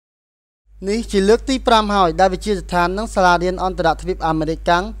នេះជាលើកទី5ហើយដែលវិទ្យាស្ថាននិងសាលារៀនអន្តរជាតិអាមេរិក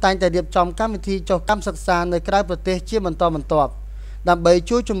កាំងតែងតែរៀបចំកម្មវិធីចុះកម្មសិក្សានៅក្រៅប្រទេសជាបន្តបន្ទាប់ដើម្បី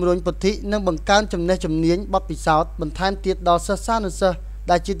ជួយជំរុញពុទ្ធិនិងបង្កើនចំណេះជំនាញបទពិសោធន៍បន្ថែមទៀតដល់សិស្សានុសិស្ស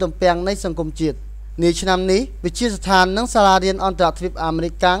ដែលជាទំពាំងនៃសង្គមជាតិនាឆ្នាំនេះវិទ្យាស្ថាននិងសាលារៀនអន្តរជាតិអាមេរិ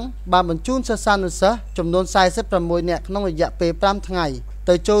កកាំងបានបញ្ជូនសិស្សានុសិស្សចំនួន46នាក់ក្នុងរយៈពេល5ថ្ងៃ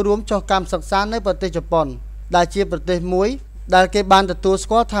ទៅចូលរួមចុះកម្មសិក្សានៅប្រទេសជប៉ុនដែលជាប្រទេសមួយដែលគេបានទទួលស្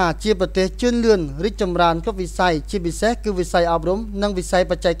គាល់ថាជាប្រទេសជឿនលឿនរីកចម្រើនគ្រប់វិស័យជាពិសេសគឺវិស័យអប់រំនិងវិស័យ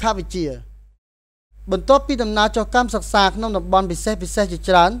បច្ចេកវិទ្យាបន្ទាប់ពីដំណើរចុះកម្មសិក្សាក្នុងតំបន់ពិសេសជា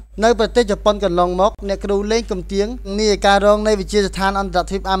ច្រើននៅប្រទេសជប៉ុនកន្លងមកអ្នកគ្រូលេងកំទៀងនាយិការរងនៃវិទ្យាស្ថានអន្តរ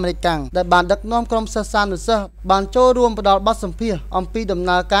ជាតិអាមេរិកកាំងដែលបានដឹកនាំក្រុមសិស្សានុសិស្សបានចូលរួមផ្ដល់បទសម្ភាសន៍អំពីដំ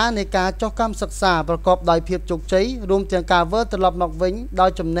ណើរការនៃការចុះកម្មសិក្សាប្រកបដោយភាពជោគជ័យរួមទាំងការវិលត្រឡប់មកវិញដោយ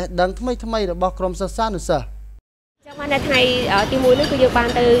ចំណេះដឹងថ្មីរបស់ក្រុមសិស្សានុសិស្សចាំបានថ្ងៃទី1នេះគឺយើងបាន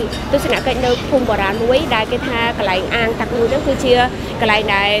ទៅទស្សនកិច្ចនៅភូមិបុរាណមួយដែលគេថាកន្លែងអាងតាក់មួយហ្នឹងគឺជាកន្លែង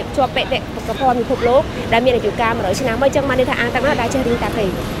ដែលជាប់បេតិកភណ្ឌពិភពលោកដែលមានអាយុកាល100ឆ្នាំហើយចឹងបានន័យថាអាងតាក់នោះដែលចេះរៀងតាក់ទេ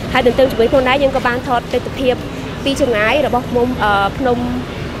ហើយទន្ទឹមជាមួយផងដែរយើងក៏បានថតទិដ្ឋភាពពីចម្ងាយរបស់ភ្នំ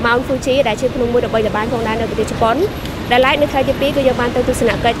Mount Fuji ដែលជាភ្នំមួយរបស់ល្បីផងដែរនៅប្រទេសជប៉ុនដែលឡែកនៅថ្ងៃទី2គឺយើងបានទៅទស្ស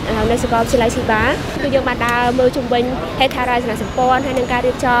នកិច្ចនៅសាកលវិទ្យាល័យស៊ីបាគឺយើងបានដើរមើលជុំវិញហេដ្ឋារចនាសម្ព័ន្ធហើយនឹងការ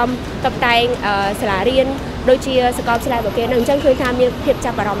រៀបចំតុបតែងសាលារៀនដូចជាសាកលវិទ្យាល័យរបស់គេនឹងអញ្ចឹងឃើញថាមានភាព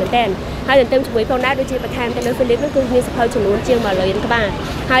ចាប់អារម្មណ៍មែនទែនហើយទន្ទឹមជាមួយផងដែរដូចជាបន្ថែមទៅលើ Philip នោះគឺមានសភៅចំនួនជាង100លានក្បាល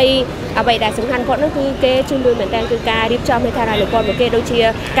ហើយអ្វីដែលសំខាន់បំផុតនោះគឺគេជួយលឿនមែនទែនគឺការរៀបចំហេដ្ឋារចនាសម្ព័ន្ធរបស់គេដូចជា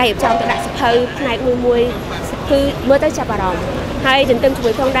ការរៀបចំទៅដាក់សភៅផ្នែកមួយគឺមើលទៅចាប់អារម្មណ៍ហើយទន្ទឹមជា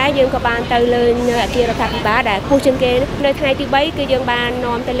មួយផងដែរយើងក៏បានទៅលេងនៅអគាររដ្ឋាភិបាលដែលខ្ពស់ជាងគេនៅថ្ងៃទី3គឺយើងបាន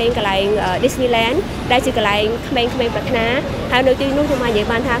នាំទៅលេងកន្លែង Disneyland ដែលជាកន្លែងក្មេងៗប្រាថ្នាហើយនៅទីនោះខ្ញុំអាចនិយាយ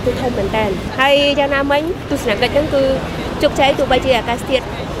បានថាគឺធំមែនតើហើយយ៉ាងណាមិញទស្សនកិច្ចហ្នឹងគឺជោគជ័យទោះបីជាអាកាសធាតុ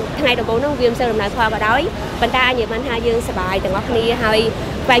ថ្ងៃដំបូងហ្នឹងវាមិនសូវដំណើរផលក៏ដោយប៉ុន្តែអាចនិយាយបានថាយើងសប្បាយទាំងអស់គ្នាហើយ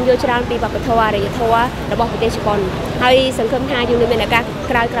ស្វែងយល់ច្រើនពីវប្បធម៌អរិយធម៌របស់ប្រទេសជប៉ុនហើយសង្ឃឹមថាយើងនឹងមានឱកាស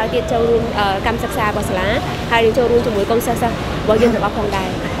ក្រោយទៀតចូលរួមកម្មសិក្សារបស់សាលាហើយនឹងចូលរួមជាមួយកូនសិស្សរបស់យើងទាំងអស់ផងដែរ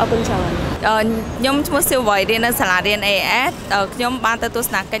អរគុណច្រើនខ្ញុំឈ្មោះស៊ីវ័យរៀននៅសាលារៀន AS ខ្ញុំបានទៅទស្ស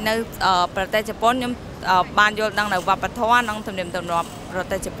នកិច្ចនៅប្រទេសជប៉ុនខ្ញុំបានយល់ដឹងនៅវប្បធម៌និងទំនៀមទម្លាប់ប្រ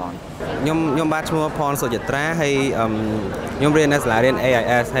ទេសជប៉ុនខ្ញុំបានឈ្មោះផនសុចិត្រាហើយខ្ញុំរៀននៅសាលារៀន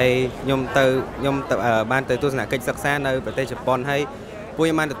AIS ហើយខ្ញុំបានទៅទស្សនកិច្ចសិក្សានៅប្រទេសជប៉ុនហើយពួកខ្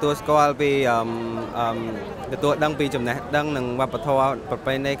ញុំបានទទួលស្គាល់ពីទទួលដឹងពីចំណេះដឹងនិងវប្បធម៌ប្រ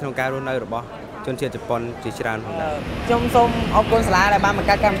ពៃណីក្នុងការរស់នៅរបស់ជនជាតិជប៉ុនជាច្រើនផងដែរខ្ញុំសូមអរគុណសាលាដែលបានបង្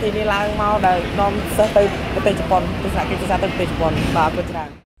កើតកម្មវិធីនេះឡើងមកដែលនាំសិស្សទៅប្រទេសជប៉ុនទស្សនកិច្ចសិក្សាទៅប្រទេសជប៉ុនបាទអរគុណច្រើន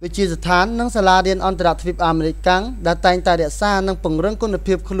វិទ្យាស្ថាននិងសាលារៀនអន្តរជាតិអាមេរិកកាំងដែលតែងតែរក្សានិងពង្រឹងគុណ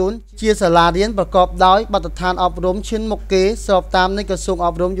ភាពខ្លួនជាសាលារៀនប្រកបដោយបទដ្ឋានអប់រំឈានមុខគេស្របតាមនៃក្រសួងអ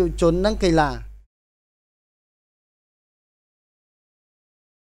ប់រំយុវជននិងកីឡា